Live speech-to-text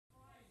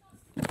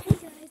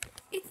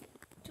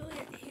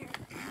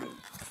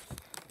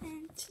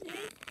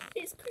today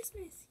is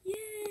Christmas.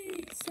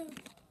 Yay!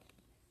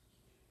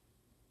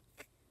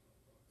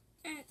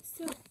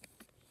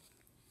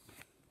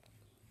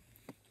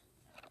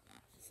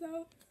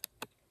 So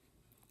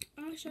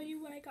I'll show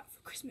you what I got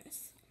for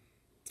Christmas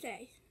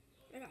today.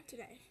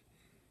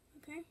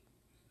 Okay?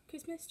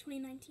 Christmas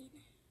 2019.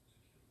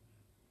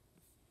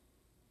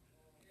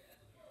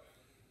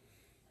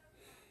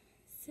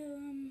 So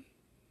I'm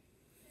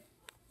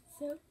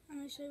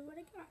gonna show you what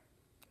I got.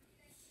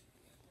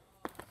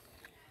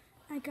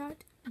 I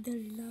got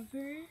the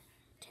Lover,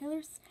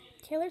 Taylor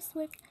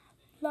Swift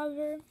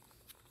Lover,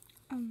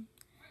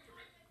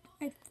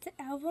 it's the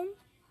album.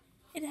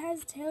 It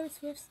has Taylor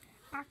Swift's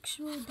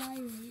actual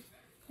diary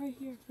right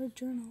here, her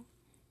journal.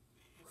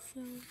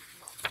 So,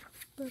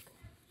 look,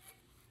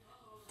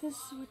 this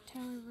is what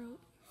Taylor wrote.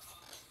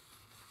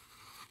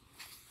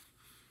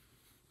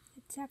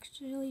 It's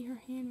actually her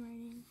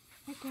handwriting.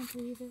 I can't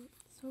believe it.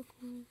 It's so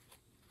cool.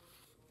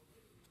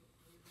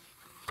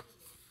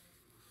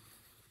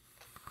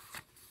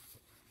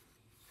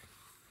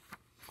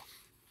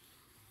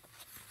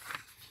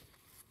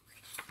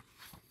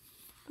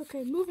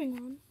 Okay, moving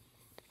on.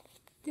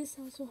 This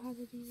also has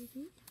a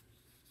DVD.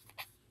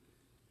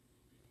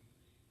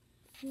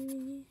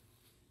 And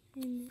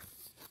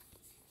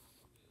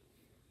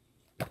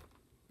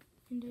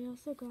I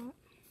also got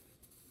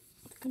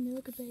the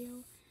Camila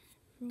Cabello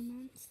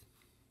romance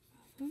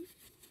album.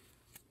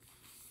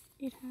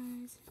 It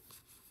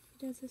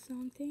does a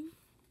song thing.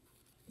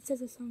 It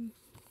says a song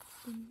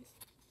things.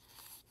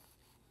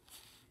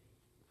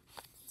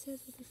 It says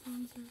what the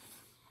songs are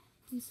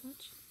and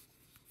such.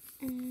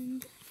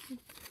 And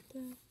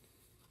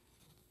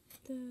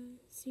the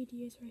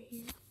CD is right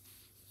here.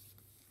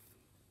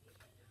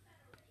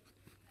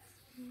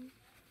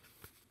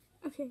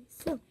 Okay,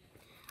 so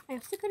I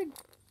also got a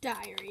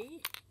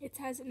diary. It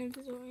has an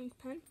invisible ink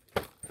pen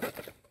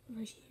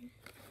right here.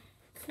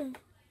 So,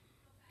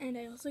 and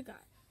I also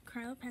got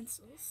Kryo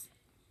pencils.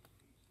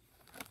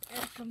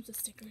 And it comes with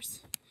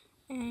stickers.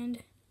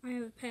 And I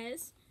have a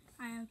Pez.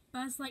 I have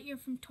Buzz Lightyear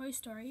from Toy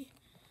Story.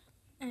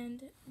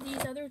 And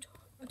these other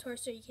Toy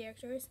Story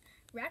characters,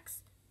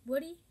 Rex,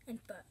 Woody, and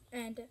Bo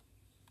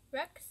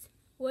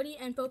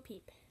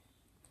Peep.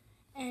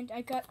 And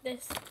I got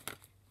this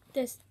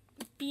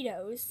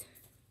Beatos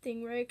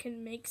thing where I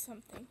can make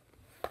something.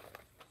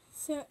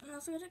 So I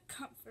also got a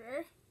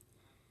comforter,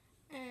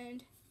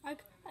 and I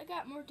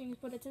got more things,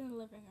 but it's in the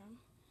living room,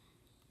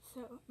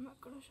 so I'm not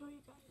gonna show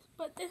you guys.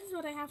 But this is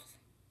what I have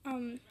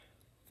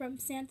from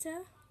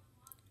Santa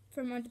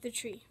from under the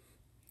tree.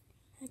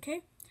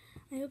 Okay,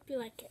 I hope you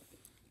like it.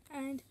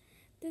 And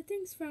the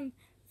things from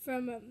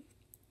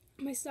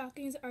my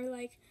stockings are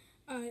like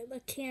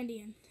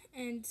candy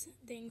and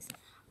things.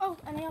 Oh,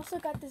 and I also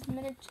got this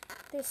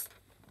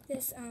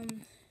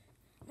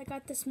I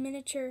got this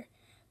miniature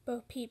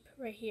Bo Peep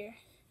right here.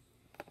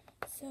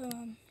 So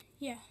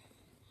yeah.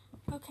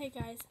 Okay,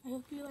 guys. I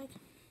hope you like.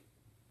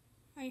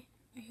 I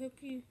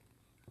hope you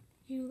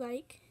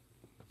like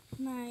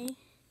my.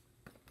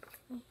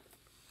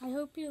 I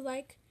hope you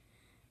like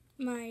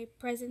my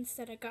presents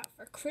that I got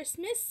for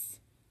Christmas.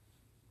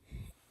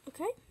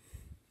 Okay.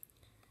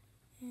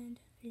 And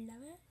I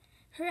love it.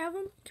 Her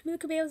album, Camila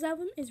Cabello's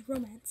album, is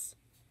Romance.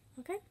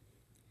 Okay.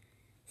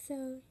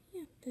 So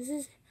yeah, this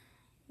is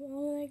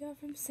what I got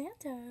from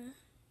Santa.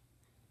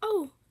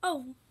 Oh,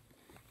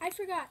 I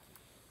forgot.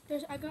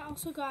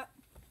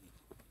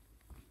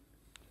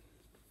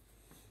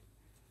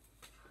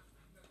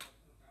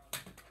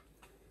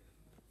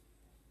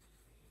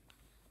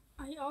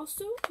 I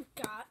also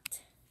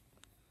got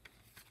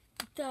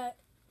the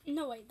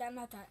no wait,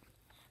 not that.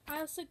 I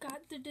also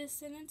got the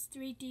Descendants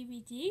 3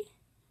 DVD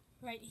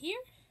right here,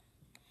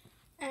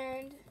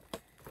 and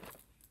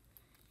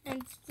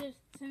the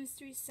Descendants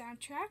 3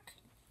 soundtrack,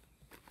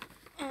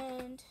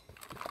 and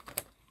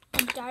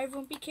Die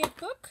Won't Be Kid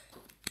book,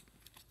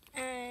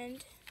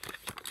 and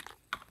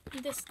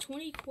this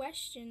 20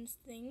 questions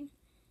thing,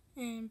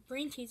 and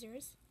brain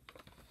teasers,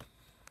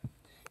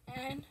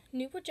 and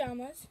new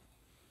pajamas,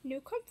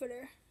 new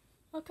comforter.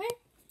 Okay?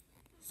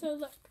 So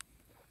look.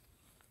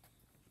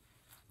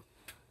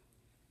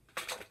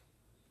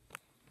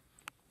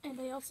 And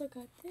I also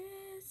got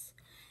this,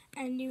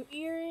 and new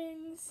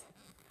earrings.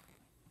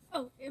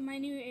 Oh, and my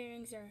new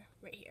earrings are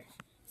right here.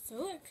 So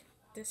look,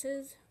 this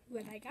is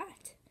what I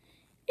got.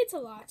 It's a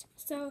lot.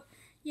 So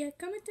yeah,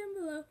 comment down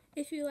below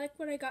if you like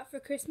what I got for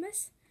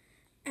Christmas,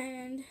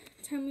 and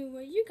tell me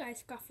what you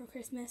guys got for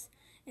Christmas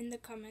in the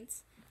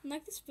comments. And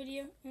like this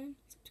video and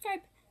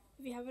subscribe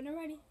if you haven't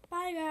already.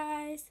 Bye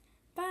guys.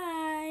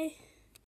 Bye.